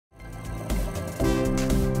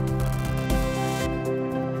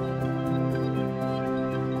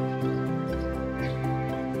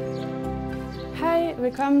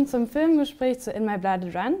willkommen zum Filmgespräch zu In My Blood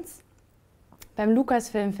It Runs beim Lukas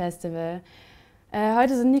Filmfestival.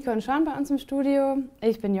 Heute sind Nico und Sean bei uns im Studio,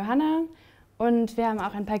 ich bin Johanna und wir haben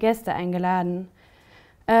auch ein paar Gäste eingeladen.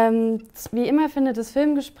 Wie immer findet das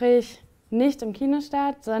Filmgespräch nicht im Kino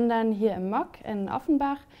statt, sondern hier im MOC in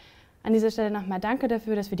Offenbach. An dieser Stelle nochmal danke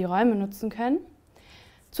dafür, dass wir die Räume nutzen können.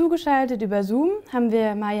 Zugeschaltet über Zoom haben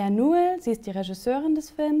wir Maya Newell, sie ist die Regisseurin des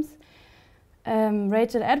Films,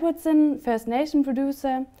 Rachel Edwardson, First Nation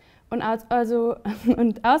Producer und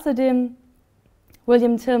außerdem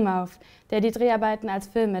William Tilmouth, der die Dreharbeiten als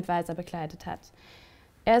Filmadvisor begleitet hat.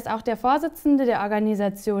 Er ist auch der Vorsitzende der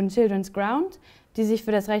Organisation Children's Ground, die sich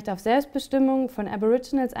für das Recht auf Selbstbestimmung von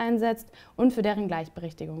Aboriginals einsetzt und für deren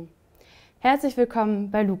Gleichberechtigung. Herzlich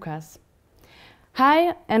willkommen bei Lukas.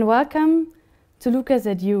 Hi and welcome to Lukas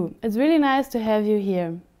at You. It's really nice to have you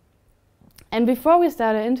here. And before we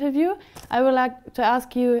start our interview, I would like to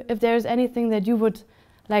ask you if there is anything that you would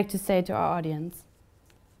like to say to our audience.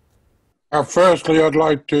 Firstly, I'd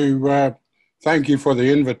like to thank you for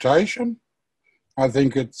the invitation. I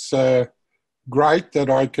think it's great that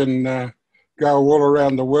I can go all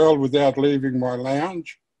around the world without leaving my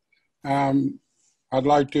lounge. I'd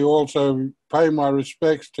like to also pay my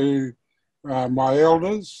respects to my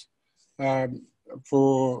elders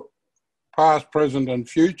for past, present and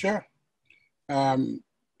future.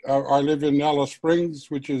 I live in Alice Springs,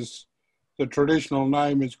 which is the traditional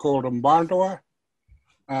name is called Mbantua.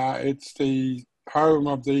 It's the home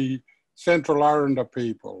of the Central Islander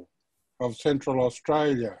people of Central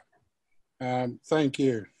Australia. Thank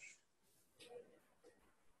you.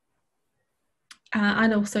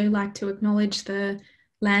 I'd also like to acknowledge the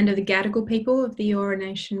land of the Gadigal people of the Eora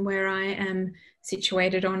Nation, where I am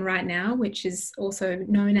situated on right now, which is also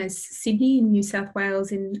known as Sydney in New South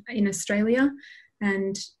Wales in Australia,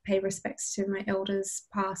 and pay respects to my elders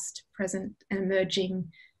past, present and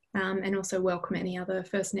emerging, and also welcome any other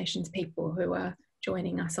First Nations people who are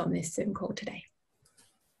joining us on this Zoom call today.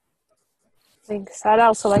 Thanks. I'd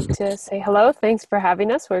also like to say hello. Thanks for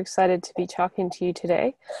having us. We're excited to be talking to you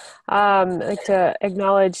today. I'd like to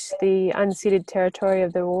acknowledge the unceded territory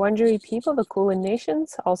of the Wurundjeri people, the Kulin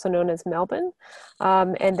Nations, also known as Melbourne,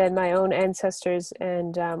 and then my own ancestors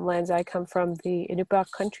and lands I come from, the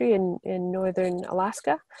Inupiaq country in northern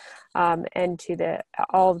Alaska, and to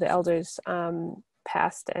all of the elders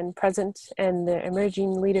past and present and the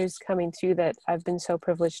emerging leaders coming through that I've been so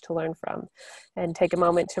privileged to learn from, and take a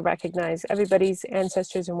moment to recognize everybody's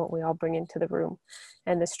ancestors and what we all bring into the room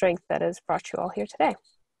and the strength that has brought you all here today.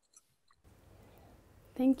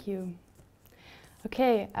 Thank you.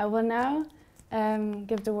 Okay, I will now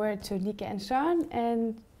give the word to Nico and Sean,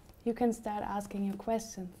 and you can start asking your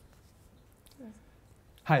questions.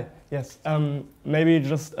 Hi, yes. Maybe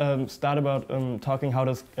just start about talking how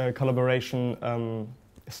this collaboration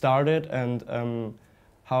started and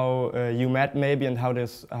how you met maybe, and how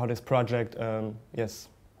this project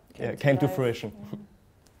came to fruition.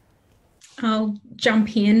 I'll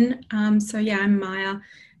jump in. So yeah, I'm Maya,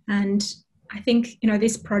 and I think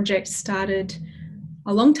this project started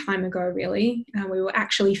a long time ago. Really, we were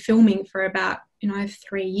actually filming for about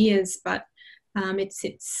 3 years, but it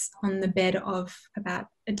sits on the bed of about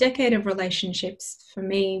a decade of relationships for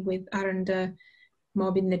me with Aranda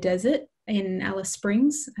mob in the desert in Alice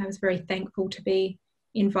Springs. I was very thankful to be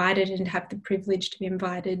invited and have the privilege to be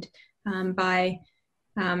invited by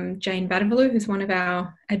Jane Badavalu, who's one of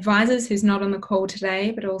our advisors, who's not on the call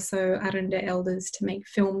today, but also Aranda elders, to make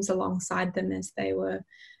films alongside them as they were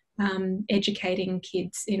educating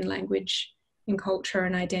kids in language, in culture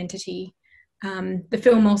and identity. The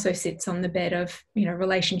film also sits on the bed of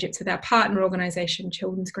relationships with our partner organisation,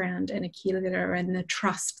 Children's Ground and Aquila, and the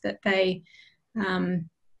trust that they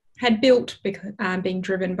had built, being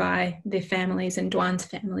driven by their families and Dwan's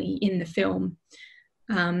family in the film.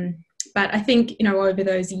 But I think over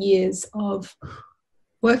those years of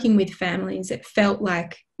working with families, it felt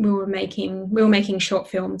like we were making short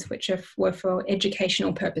films which were for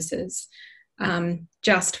educational purposes,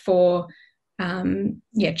 just for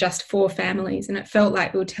families, and it felt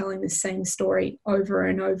like we were telling the same story over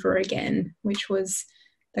and over again, which was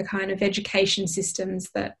the kind of education systems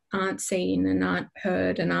that aren't seen and aren't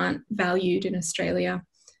heard and aren't valued in Australia.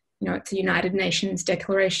 It's the United Nations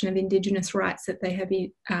Declaration of Indigenous Rights that they have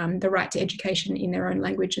the right to education in their own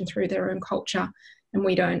language and through their own culture, and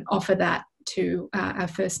we don't offer that to our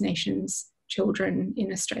First Nations children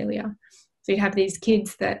in Australia. So you have these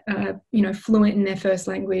kids that are fluent in their first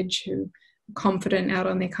language, who confident out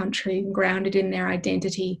on their country, grounded in their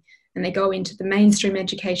identity, and they go into the mainstream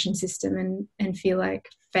education system and feel like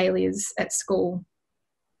failures at school.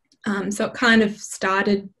 So it kind of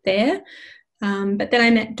started there. But then I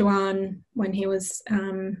met Duan when he was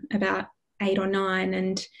about 8 or 9,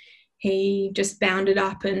 and he just bounded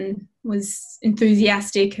up and was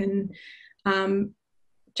enthusiastic and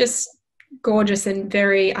just gorgeous and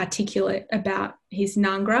very articulate about his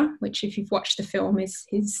Nangra, which, if you've watched the film, is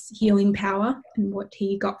his healing power and what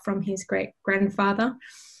he got from his great-grandfather.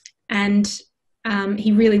 And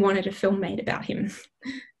he really wanted a film made about him.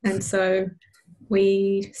 And so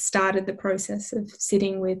we started the process of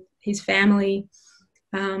sitting with his family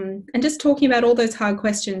and just talking about all those hard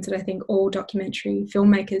questions that I think all documentary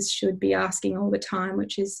filmmakers should be asking all the time,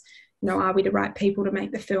 which is, you know, are we the right people to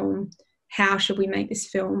make the film? How should we make this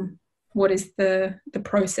film? What is the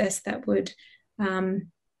process that would, I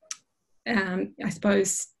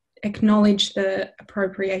suppose, acknowledge the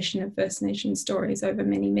appropriation of First Nation stories over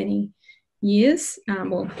many, many years,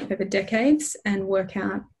 well, over decades, and work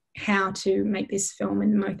out how to make this film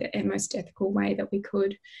in the most ethical way that we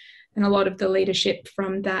could. And a lot of the leadership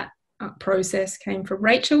from that process came from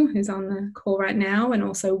Rachel, who's on the call right now, and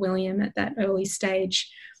also William at that early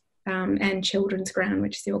stage, and Children's Ground,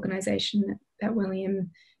 which is the organisation that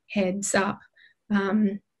William heads up,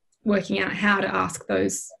 working out how to ask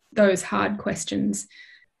those hard questions.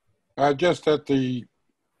 Just that the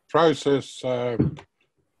process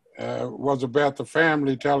was about the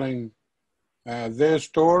family telling their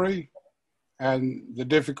story and the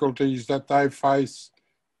difficulties that they face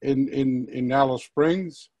in Alice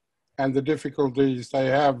Springs, and the difficulties they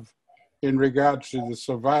have in regards to the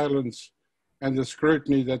surveillance and the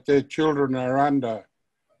scrutiny that their children are under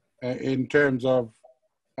in terms of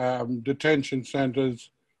detention centres.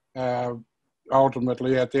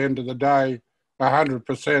 Ultimately, at the end of the day,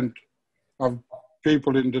 100% of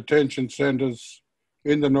people in detention centres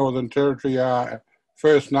in the Northern Territory are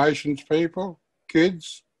First Nations people,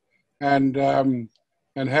 kids, and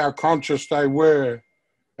how conscious they were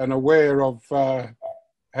and aware of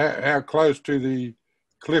how close to the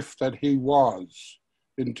cliff that he was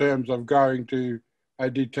in terms of going to a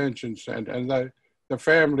detention centre. And the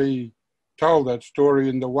family told that story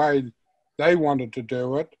in the way they wanted to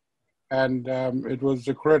do it, and it was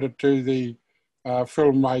a credit to the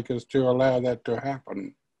filmmakers to allow that to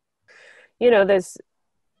happen. You know, there's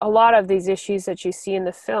a lot of these issues that you see in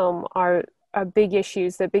the film are big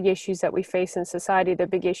issues. They're big issues that we face in society. They're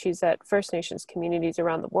big issues that First Nations communities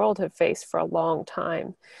around the world have faced for a long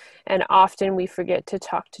time. And often we forget to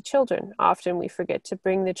talk to children. Often we forget to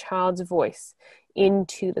bring the child's voice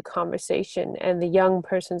into the conversation, and the young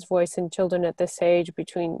person's voice, and children at this age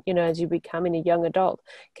between, you know, as you becoming a young adult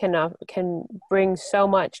can bring so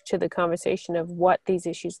much to the conversation of what these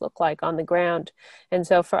issues look like on the ground. And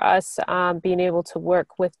so for us, being able to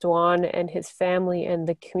work with Duan and his family and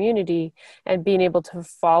the community and being able to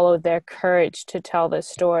follow their courage to tell this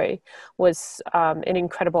story was an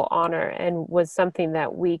incredible honor, and was something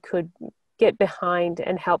that we could get behind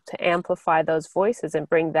and help to amplify those voices and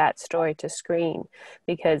bring that story to screen.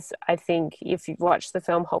 Because I think if you've watched the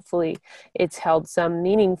film, hopefully it's held some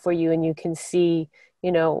meaning for you, and you can see,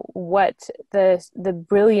 you know, what the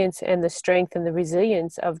brilliance and the strength and the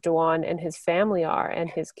resilience of Duan and his family are, and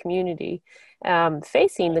his community,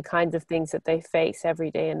 facing the kinds of things that they face every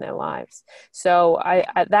day in their lives. So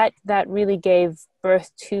that really gave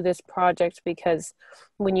birth to this project, because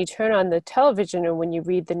when you turn on the television or when you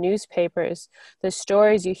read the newspapers, the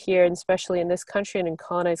stories you hear, and especially in this country and in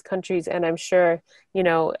colonized countries, and I'm sure, you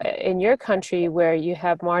know, in your country where you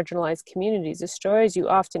have marginalized communities, the stories you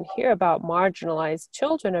often hear about marginalized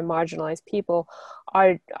children and marginalized people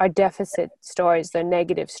are deficit stories. They're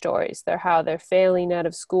negative stories. They're how they're failing out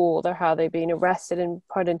of school. They're how they're being arrested and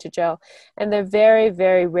put into jail. And they're very,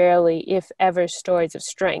 very rarely, if ever, stories of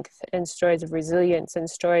strength and stories of resilience and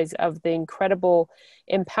stories of the incredible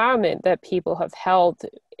empowerment that people have held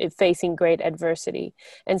facing great adversity.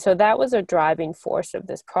 And so that was a driving force of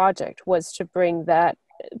this project, was to bring that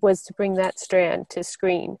strand to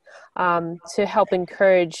screen, to help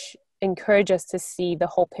encourage us to see the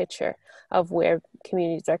whole picture of where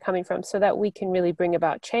communities are coming from, so that we can really bring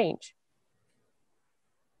about change.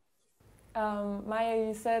 Maya,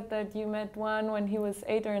 you said that you met Duan when he was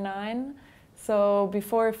 8 or 9. So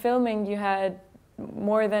before filming, you had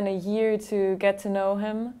more than a year to get to know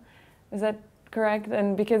him. Is that correct?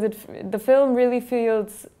 And because the film really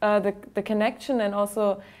feels the connection, and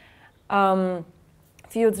also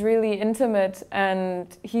feels really intimate,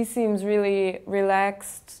 and he seems really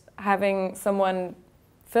relaxed having someone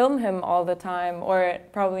film him all the time, or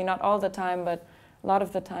probably not all the time, but a lot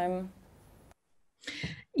of the time.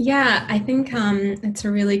 Yeah, I think it's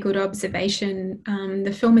a really good observation.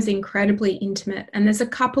 The film is incredibly intimate, and there's a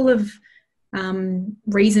couple of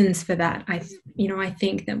reasons for that. I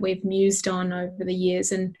think that we've mused on over the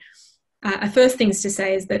years. And first things to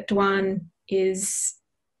say is that Dwan is,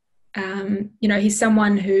 he's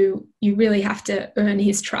someone who you really have to earn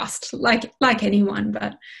his trust, like anyone.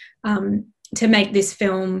 But to make this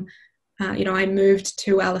film, I moved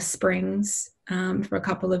to Alice Springs for a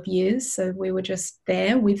couple of years, so we were just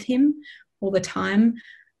there with him all the time.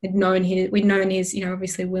 We'd known his,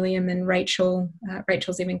 obviously William and Rachel.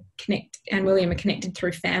 Rachel's even and William are connected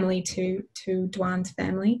through family to Dwan's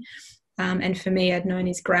family. And for me, I'd known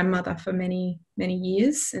his grandmother for many, many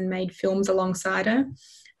years and made films alongside her.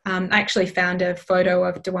 I actually found a photo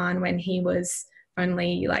of Dwan when he was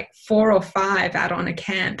only like 4 or 5 out on a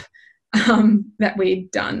camp that we'd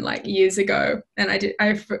done like years ago. And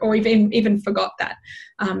I even forgot that.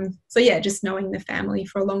 So yeah, just knowing the family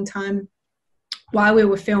for a long time. While we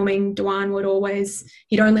were filming, Dwan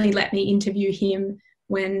he'd only let me interview him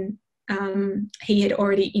when he had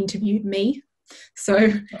already interviewed me. So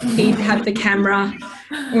he'd have the camera,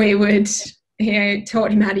 he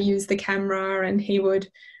taught him how to use the camera, and he would,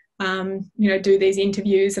 do these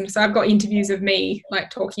interviews. And so I've got interviews of me, like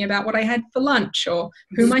talking about what I had for lunch or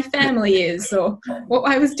who my family is or what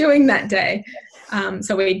I was doing that day.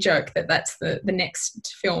 So we joke that that's the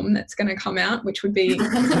next film that's going to come out, which would be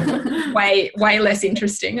way less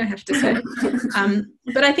interesting, I have to say.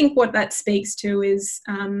 But I think what that speaks to is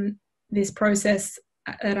this process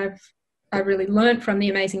that I've really learned from the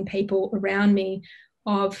amazing people around me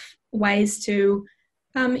of ways to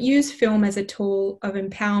use film as a tool of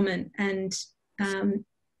empowerment, and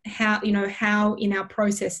how in our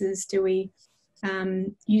processes do we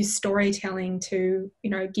use storytelling to,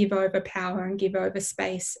 give over power and give over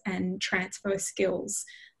space and transfer skills.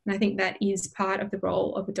 And I think that is part of the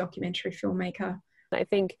role of a documentary filmmaker. I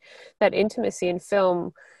think that intimacy in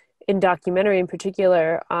film, in documentary in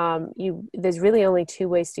particular, there's really only 2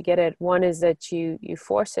 ways to get it. One is that you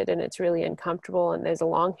force it and it's really uncomfortable, and there's a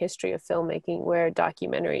long history of filmmaking where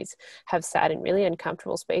documentaries have sat in really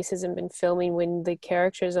uncomfortable spaces and been filming when the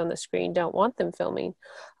characters on the screen don't want them filming,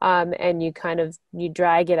 and you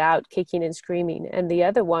drag it out kicking and screaming. And the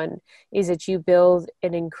other one is that you build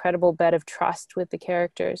an incredible bed of trust with the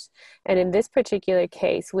characters. And in this particular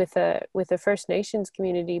case, with a First Nations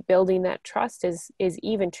community, building that trust is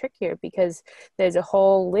even trickier, because there's a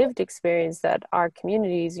whole lived experience that our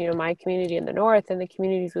communities, my community in the north and the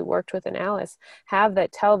communities we worked with in Alice, have,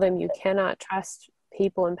 that tell them you cannot trust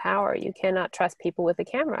people in power, you cannot trust people with a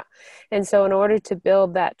camera. And so in order to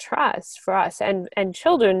build that trust for us and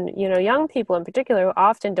children, young people in particular,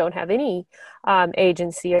 often don't have any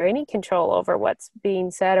agency or any control over what's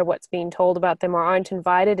being said or what's being told about them, or aren't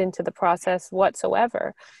invited into the process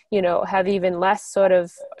whatsoever, have even less sort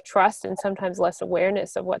of trust and sometimes less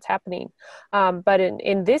awareness of what's happening. But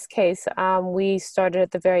in this case, we started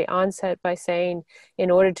at the very onset by saying, in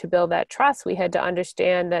order to build that trust, we had to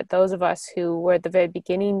understand that those of us who were at the very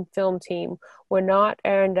beginning film team were not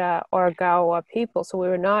Aranda or Gawa people. So we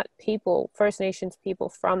were not First Nations people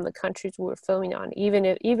from the countries we were filming on.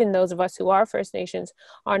 Even those of us who are First Nations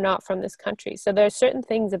are not from this country. So there are certain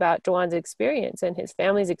things about Dwan's experience and his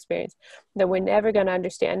family's experience that we're never going to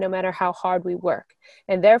understand, no matter how hard we work.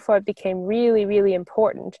 And therefore it became really, really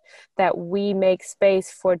important that we make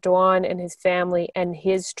space for Dwan and his family and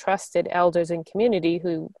his trusted elders and community,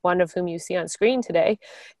 one of whom you see on screen today,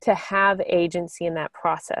 to have agency in that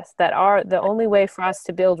process. The only way for us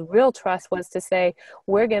to build real trust was to say,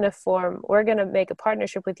 we're going to make a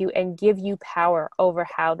partnership with you and give you power over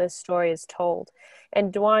how this story is told.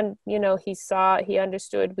 And Dwan, he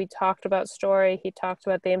understood, we talked about story, he talked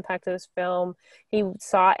about the impact of this film, he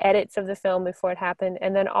saw edits of the film before it happened,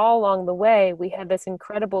 and then all along the way, we had this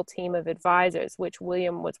incredible team of advisors, which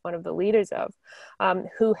William was one of the leaders of,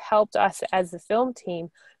 who helped us as the film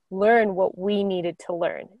team learn what we needed to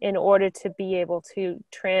learn in order to be able to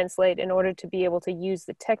translate, in order to be able to use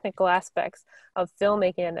the technical aspects of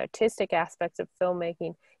filmmaking and the artistic aspects of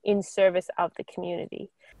filmmaking in service of the community.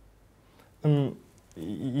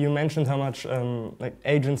 You mentioned how much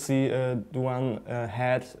agency Dwan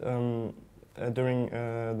had during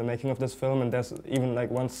the making of this film, and there's even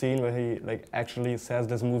one scene where he actually says,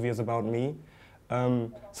 "This movie is about me."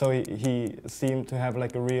 So he seemed to have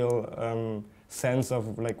a real sense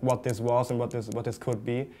of what this was and what this could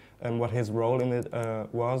be, and what his role in it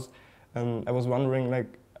was. I was wondering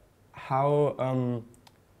how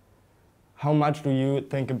much do you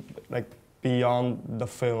think beyond the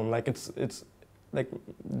film? It's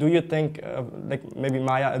do you think of, maybe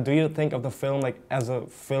Maya, do you think of the film as a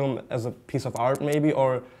piece of art maybe,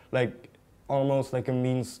 or almost like a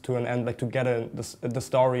means to an end, like to get the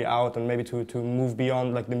story out and maybe to move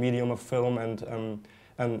beyond like the medium of film and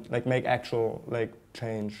like make actual like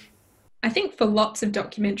change? I think for lots of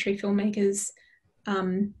documentary filmmakers,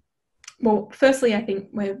 well, firstly, I think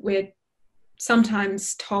we're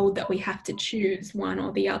sometimes told that we have to choose one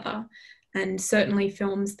or the other, and certainly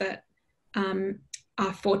films that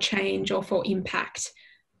are for change or for impact,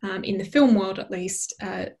 in the film world at least,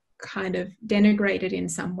 kind of denigrated in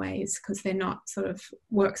some ways because they're not sort of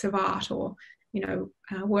works of art or, you know,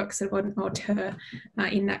 works of auteur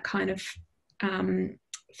in that kind of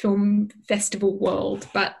film festival world.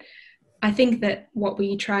 But I think that what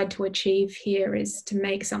we tried to achieve here is to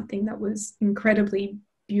make something that was incredibly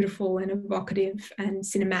beautiful and evocative and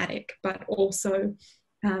cinematic, but also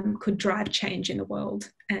could drive change in the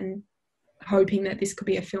world, and hoping that this could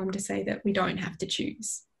be a film to say that we don't have to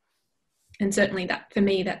choose. And certainly that, for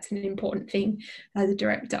me, that's an important thing as a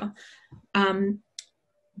director.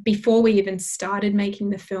 Before we even started making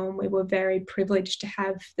the film, we were very privileged to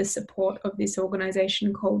have the support of this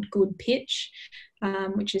organisation called Good Pitch,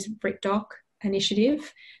 which is a BritDoc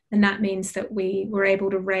initiative. And that means that we were able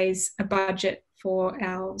to raise a budget for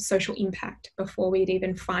our social impact before we'd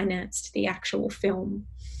even financed the actual film,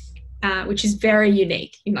 which is very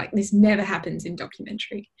unique. You know, like, this never happens in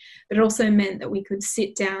documentary. But it also meant that we could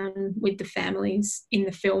sit down with the families in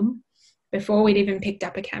the film before we'd even picked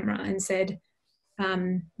up a camera and said,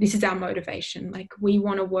 this is our motivation. Like, we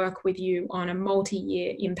want to work with you on a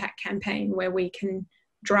multi-year impact campaign where we can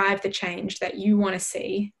drive the change that you want to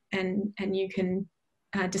see, and you can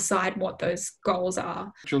decide what those goals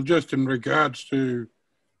are. Just in regards to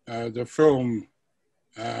the film,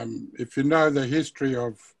 if you know the history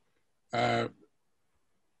of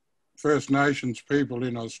First Nations people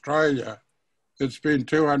in Australia, it's been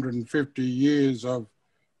 250 years of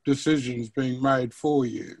decisions being made for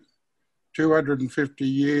you. 250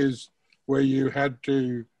 years where you had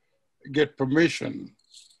to get permission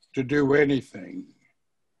to do anything,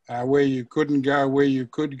 where you couldn't go, where you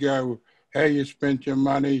could go, how you spent your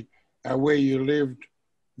money, where you lived,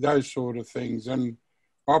 those sort of things. And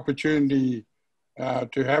opportunity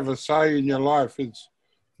to have a say in your life is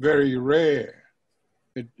very rare.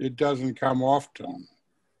 It doesn't come often.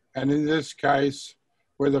 And in this case,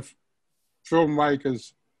 where the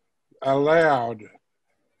filmmakers allowed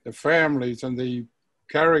the families and the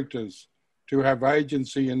characters to have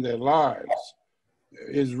agency in their lives,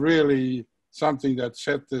 is really something that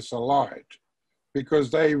set this alight, because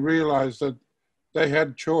they realized that they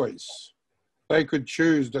had choice. They could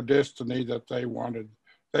choose the destiny that they wanted.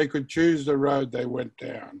 They could choose the road they went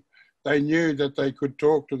down. They knew that they could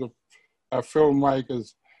talk to the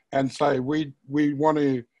filmmakers and say, we want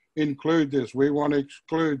to include this, we want to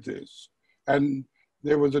exclude this. And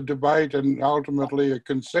there was a debate and ultimately a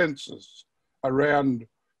consensus around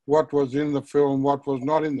what was in the film, what was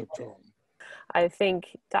not in the film. I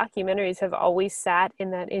think documentaries have always sat in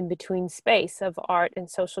that in-between space of art and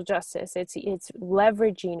social justice. It's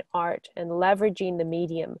leveraging art and leveraging the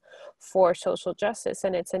medium for social justice.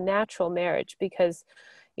 And it's a natural marriage because,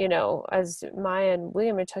 you know, as Maya and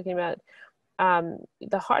William are talking about,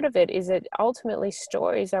 the heart of it is that ultimately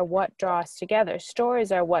stories are what draw us together.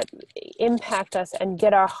 Stories are what impact us and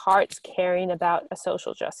get our hearts caring about a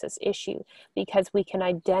social justice issue, because we can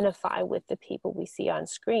identify with the people we see on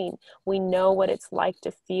screen. We know what it's like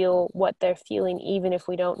to feel what they're feeling, even if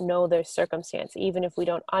we don't know their circumstance, even if we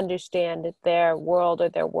don't understand their world or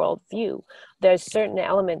their worldview. There's certain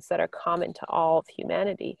elements that are common to all of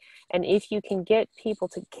humanity. And if you can get people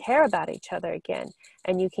to care about each other again,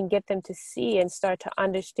 and you can get them to see and start to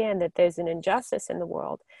understand that there's an injustice in the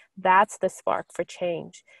world, that's the spark for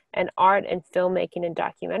change. And art and filmmaking and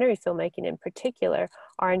documentary filmmaking in particular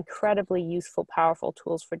are incredibly useful, powerful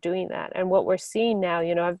tools for doing that. And what we're seeing now,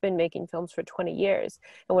 you know, I've been making films for 20 years.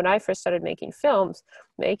 And when I first started making films,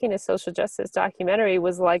 making a social justice documentary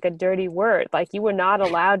was like a dirty word. Like, you were not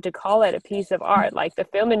allowed to call it a piece of art. Like, the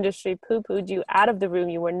film industry poo-pooed you out of the room.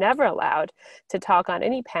 You were never allowed to talk on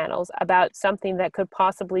any panels about something that could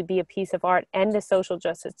possibly be a piece of art and a social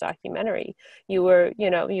justice documentary. You were, you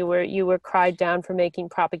know, you were cried down for making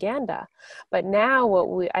propaganda. But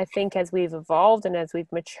now I think as we've evolved and as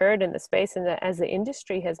we've matured in the space, and as the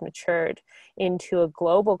industry has matured into a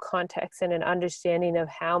global context and an understanding of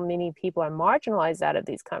how many people are marginalized out of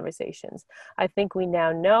these conversations, I think we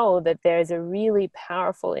now know that there's a really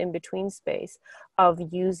powerful in-between space of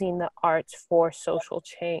using the arts for social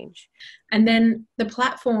change. And then the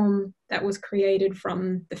platform that was created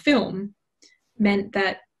from the film meant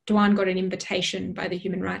that Duan got an invitation by the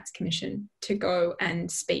Human Rights Commission to go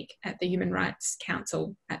and speak at the Human Rights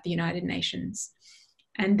Council at the United Nations.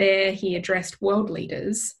 And there he addressed world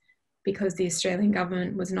leaders because the Australian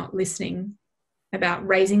government was not listening about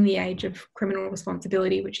raising the age of criminal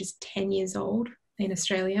responsibility, which is 10 years old in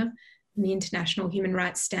Australia. And the international human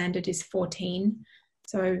rights standard is 14.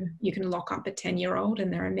 So you can lock up a 10-year-old,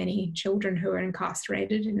 and there are many children who are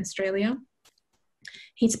incarcerated in Australia.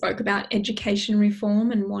 He spoke about education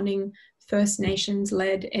reform and wanting First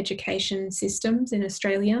Nations-led education systems in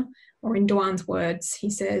Australia, or in Duan's words, he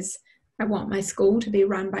says, "I want my school to be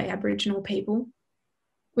run by Aboriginal people,"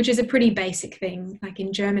 which is a pretty basic thing. Like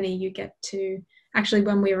in Germany, you get to, actually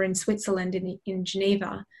when we were in Switzerland in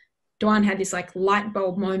Geneva, Duan had this like light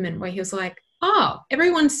bulb moment where he was like, oh,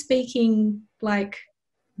 everyone's speaking like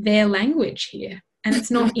their language here and it's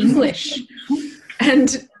not English.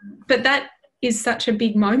 But that is such a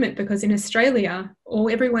big moment because in Australia,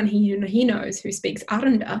 everyone he knows who speaks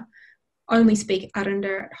Aranda only speak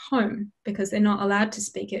Aranda at home because they're not allowed to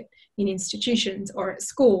speak it in institutions or at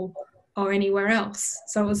school or anywhere else.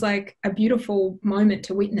 So it was like a beautiful moment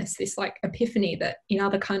to witness this like epiphany that in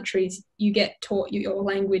other countries you get taught your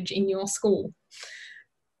language in your school.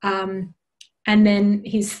 And then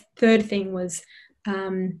his third thing was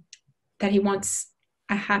that he wants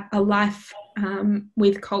a life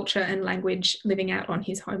with culture and language living out on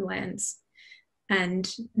his homelands.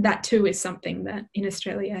 And that too is something that in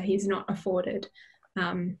Australia he's not afforded.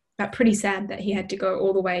 But pretty sad that he had to go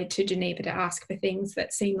all the way to Geneva to ask for things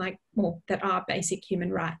that seem like, well, that are basic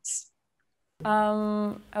human rights.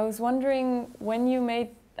 I was wondering when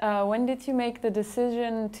did you make the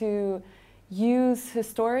decision to use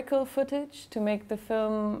historical footage to make the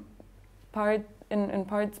film in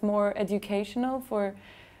parts more educational? For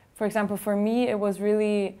example, for me, it was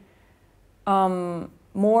really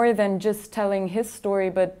more than just telling his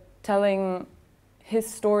story, but telling his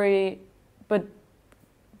story, but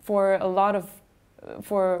for a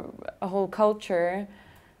whole culture.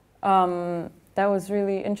 That was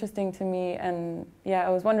really interesting to me, and yeah, I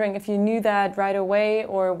was wondering if you knew that right away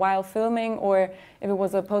or while filming, or if it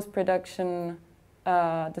was a post-production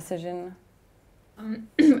decision.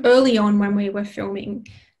 Early on when we were filming,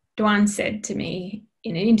 Duan said to me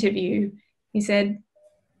in an interview, he said,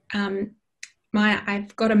 Maya,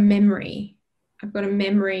 I've got a memory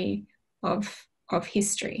of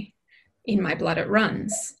history. In my blood it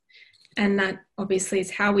runs. And that obviously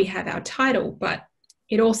is how we have our title, but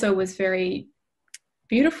it also was very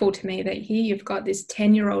beautiful to me that here you've got this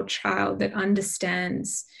 10-year-old child that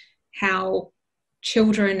understands how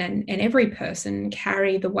children and every person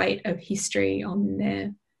carry the weight of history on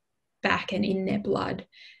their back and in their blood.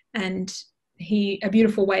 And a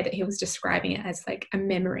beautiful way that he was describing it as like a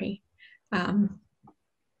memory.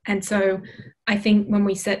 And so I think when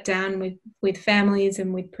we sat down with families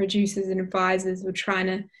and with producers and advisors, we're trying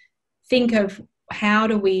to think of how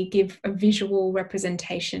do we give a visual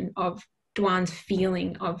representation of Duan's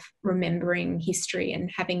feeling of remembering history and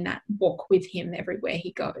having that walk with him everywhere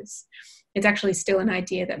he goes. It's actually still an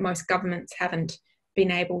idea that most governments haven't been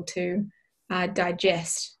able to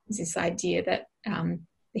digest, is this idea that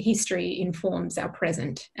the history informs our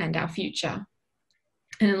present and our future.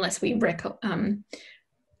 And unless we make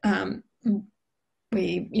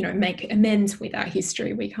amends with our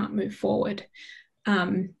history, we can't move forward.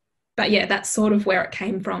 But yeah, that's sort of where it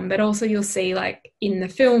came from. But also you'll see like in the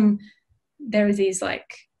film, there is these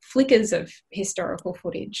like flickers of historical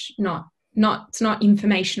footage, it's not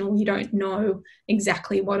informational. You don't know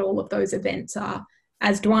exactly what all of those events are,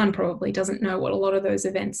 as Duan probably doesn't know what a lot of those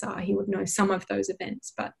events are. He would know some of those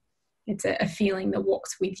events, but it's a feeling that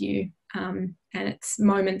walks with you. And it's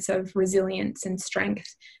moments of resilience and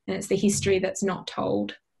strength. And it's the history that's not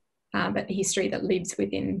told, but the history that lives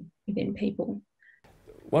within people.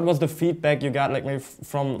 What was the feedback you got, like maybe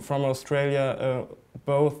from Australia,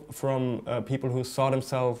 both from people who saw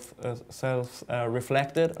themselves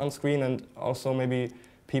reflected on screen, and also maybe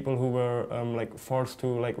people who were like forced to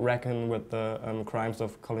like reckon with the crimes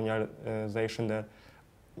of colonialization that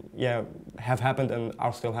have happened and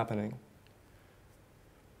are still happening?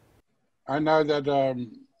 I know that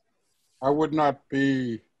I would not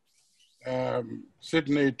be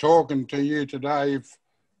sitting here talking to you today if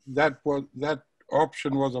that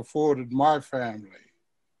option was afforded my family.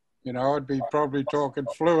 You know, I'd be probably talking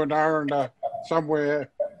fluent Aranda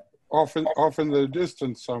somewhere off in the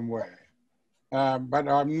distance somewhere, but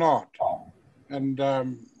I'm not. And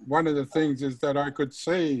one of the things is that I could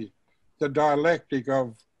see the dialectic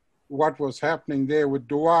of what was happening there with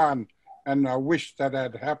Duan, and I wish that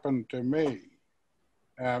had happened to me.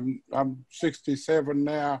 I'm 67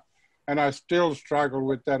 now, and I still struggle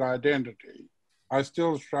with that identity. I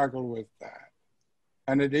still struggle with that.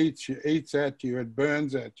 And it eats at you, it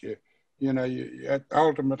burns at you. you know,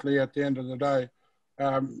 ultimately at the end of the day,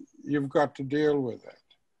 you've got to deal with that.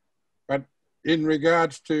 But in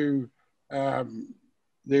regards to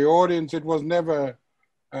the audience, it was never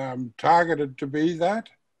targeted to be that,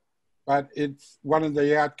 but it's one of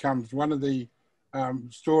the outcomes, one of the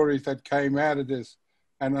stories that came out of this.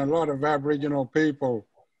 And a lot of Aboriginal people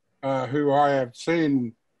who I have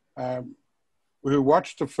seen who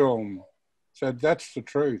watched the film said, that's the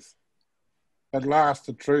truth. At last,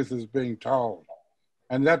 the truth is being told.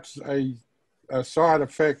 And that's a side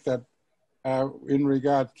effect that in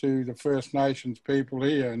regard to the First Nations people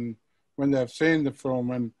here, and when they've seen the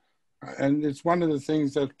film, and it's one of the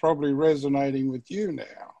things that's probably resonating with you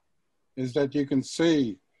now, is that you can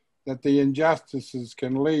see that the injustices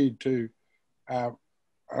can lead to a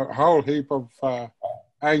whole heap of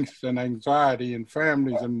angst and anxiety in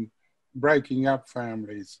families and breaking up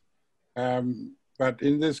families. But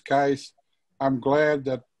in this case, I'm glad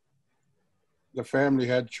that the family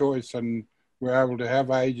had choice and were able to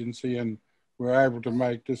have agency and were able to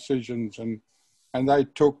make decisions, and they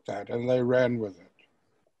took that and they ran with it.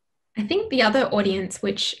 I think the other audience,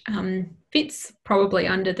 which fits probably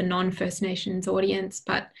under the non-First Nations audience,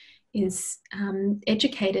 but is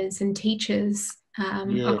educators and teachers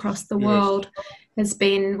across the world,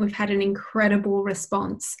 we've had an incredible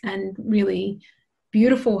response and really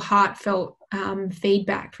beautiful, heartfelt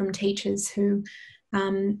feedback from teachers who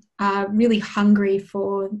are really hungry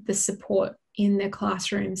for the support in their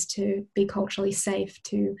classrooms to be culturally safe,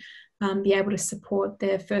 to be able to support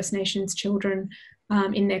their First Nations children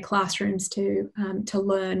in their classrooms to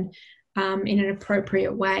learn in an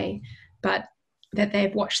appropriate way, but that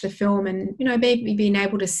they've watched the film and, you know, maybe being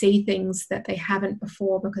able to see things that they haven't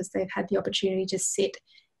before because they've had the opportunity to sit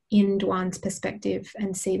in Duan's perspective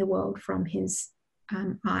and see the world from his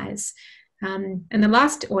eyes. And the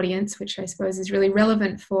last audience, which I suppose is really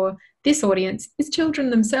relevant for this audience, is children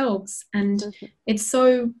themselves. And it's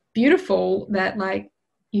so beautiful that, like,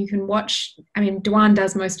 you can watch, I mean, Duan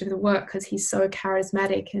does most of the work because he's so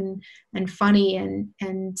charismatic and funny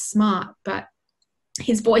and smart, but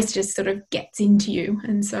his voice just sort of gets into you.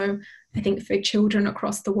 And so I think for children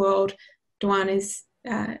across the world, Duan is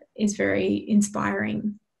very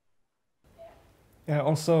inspiring. Yeah, I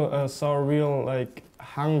also saw a real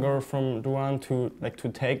hunger from Duan to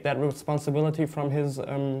take that responsibility from his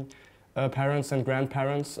parents and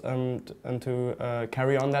grandparents and to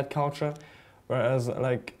carry on that culture. Whereas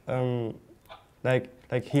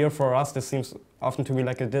here for us, this seems often to be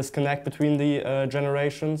like a disconnect between the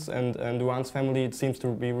generations, and Duan's family, it seems to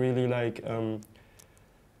be really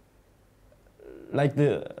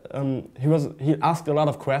he asked a lot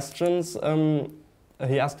of questions.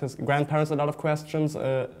 He asked his grandparents a lot of questions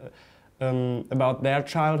about their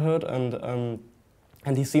childhood, and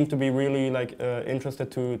he seemed to be really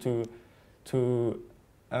interested to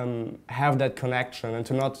have that connection and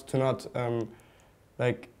to not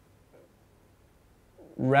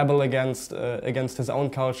rebel against his own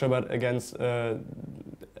culture, but against the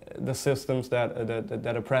systems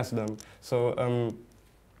that oppress them. So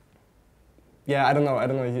yeah, I don't know.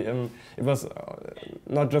 It was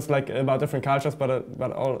not just about different cultures,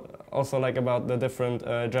 but also about the different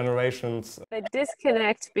generations. The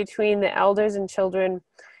disconnect between the elders and children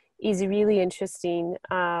is really interesting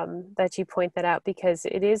that you point that out, because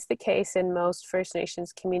it is the case in most First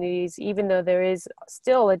Nations communities, even though there is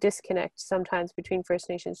still a disconnect sometimes between First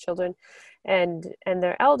Nations children and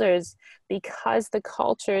their elders, because the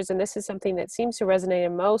cultures, and this is something that seems to resonate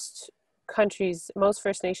in most countries, most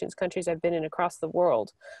First Nations countries I've been in across the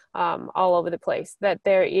world, all over the place, that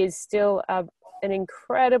there is still an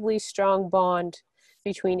incredibly strong bond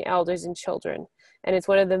between elders and children. And it's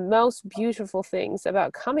one of the most beautiful things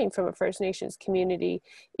about coming from a First Nations community,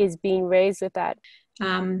 is being raised with that.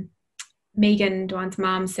 Megan, Duan's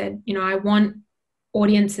mom, said, you know, I want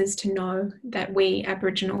audiences to know that we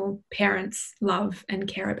Aboriginal parents love and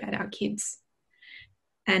care about our kids.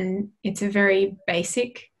 And it's a very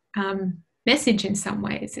basic message in some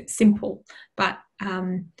ways. It's simple, but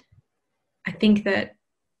I think that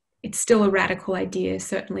it's still a radical idea,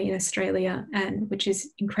 certainly in Australia, and which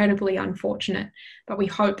is incredibly unfortunate. But we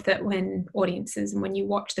hope that when audiences and when you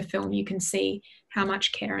watch the film, you can see how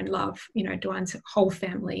much care and love, you know, Duan's whole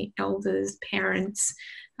family, elders, parents,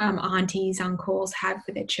 aunties, uncles have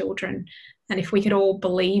for their children. And if we could all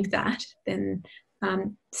believe that, then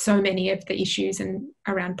so many of the issues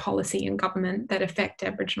around policy and government that affect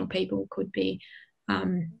Aboriginal people could be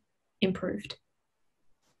improved.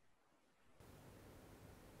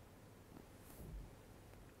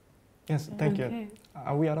 Yes, thank you.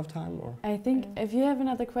 Are we out of time? Or? I think if you have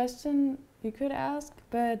another question, you could ask,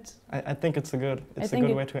 but I think it's a good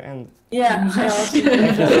way to end. Yeah. Thank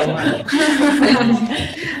you so much.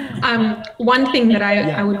 One thing that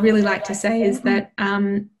I would really like to say is that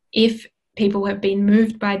if people have been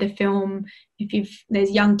moved by the film,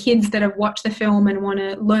 there's young kids that have watched the film and want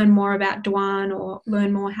to learn more about Duan or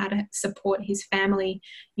learn more how to support his family,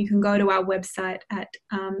 you can go to our website at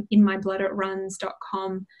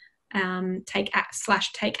inmyblooditruns.com, take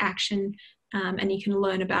action, and you can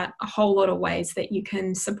learn about a whole lot of ways that you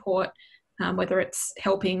can support, whether it's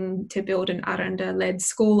helping to build an Aranda-led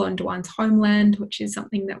school on Duan's homeland, which is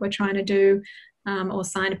something that we're trying to do, or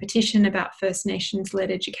sign a petition about First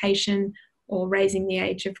Nations-led education, or raising the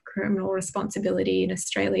age of criminal responsibility in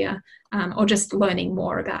Australia, or just learning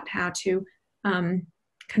more about how to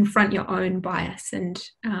confront your own bias and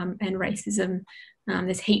racism.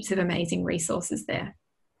 There's heaps of amazing resources there.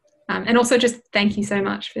 And also just thank you so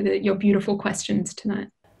much for your beautiful questions tonight.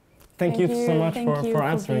 Thank you so much for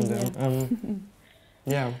answering them.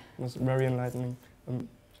 Yeah, it was very enlightening.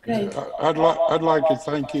 Great. I'd like to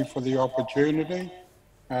thank you for the opportunity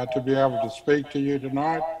to be able to speak to you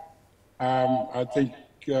tonight. I think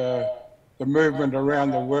the movement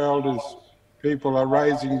around the world is people are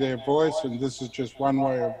raising their voice, and this is just one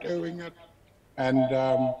way of doing it. And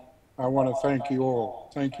I want to thank you all.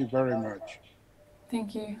 Thank you very much.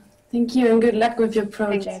 Thank you. Thank you, and good luck with your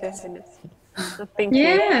project. Thank you.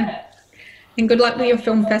 Yeah, and good luck with your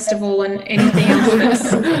film festival and anything else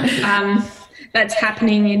that's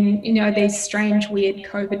happening in these strange, weird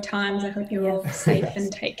COVID times. I hope you're all safe and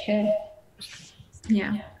take care.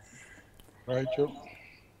 Yeah. Rachel.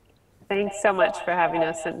 Thanks so much for having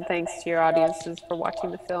us, and thanks to your audiences for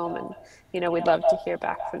watching the film. And we'd love to hear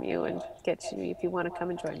back from you and get you if you want to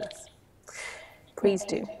come and join us. Please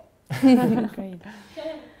do. great.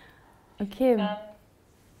 Okay.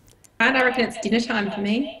 I reckon it's dinner time for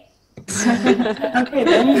me. Okay,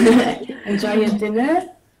 then. Enjoy your dinner.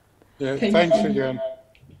 Yeah, thanks again.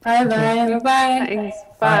 Bye-bye. Bye. Thanks.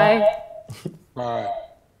 Bye. Bye.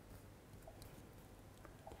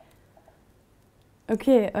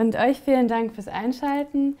 Okay, und euch vielen Dank fürs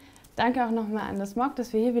Einschalten. Danke auch nochmal an das MOG,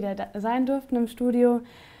 dass wir hier wieder sein durften im Studio.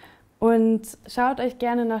 Und schaut euch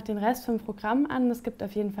gerne noch den Rest vom Programm an. Es gibt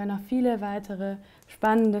auf jeden Fall noch viele weitere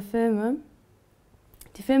spannende Filme.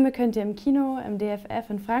 Die Filme könnt ihr im Kino, im DFF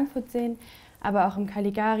in Frankfurt sehen, aber auch im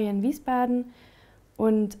Caligari in Wiesbaden.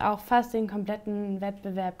 Und auch fast den kompletten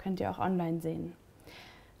Wettbewerb könnt ihr auch online sehen.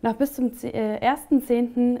 Noch bis zum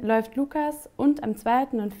 1.10. läuft Lukas und am 2.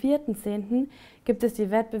 und 4.10. gibt es die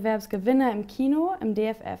Wettbewerbsgewinner im Kino im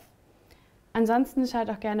DFF. Ansonsten schaut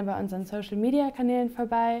auch gerne bei unseren Social-Media-Kanälen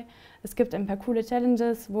vorbei. Es gibt ein paar coole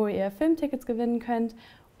Challenges, wo ihr Filmtickets gewinnen könnt,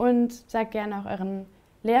 und sagt gerne auch euren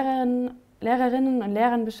Lehrerinnen und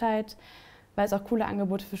Lehrern Bescheid, weil es auch coole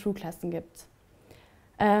Angebote für Schulklassen gibt.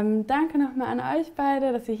 Danke nochmal an euch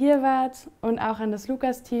beide, dass ihr hier wart, und auch an das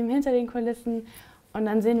Lukas-Team hinter den Kulissen, und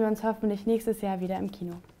dann sehen wir uns hoffentlich nächstes Jahr wieder im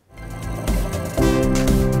Kino.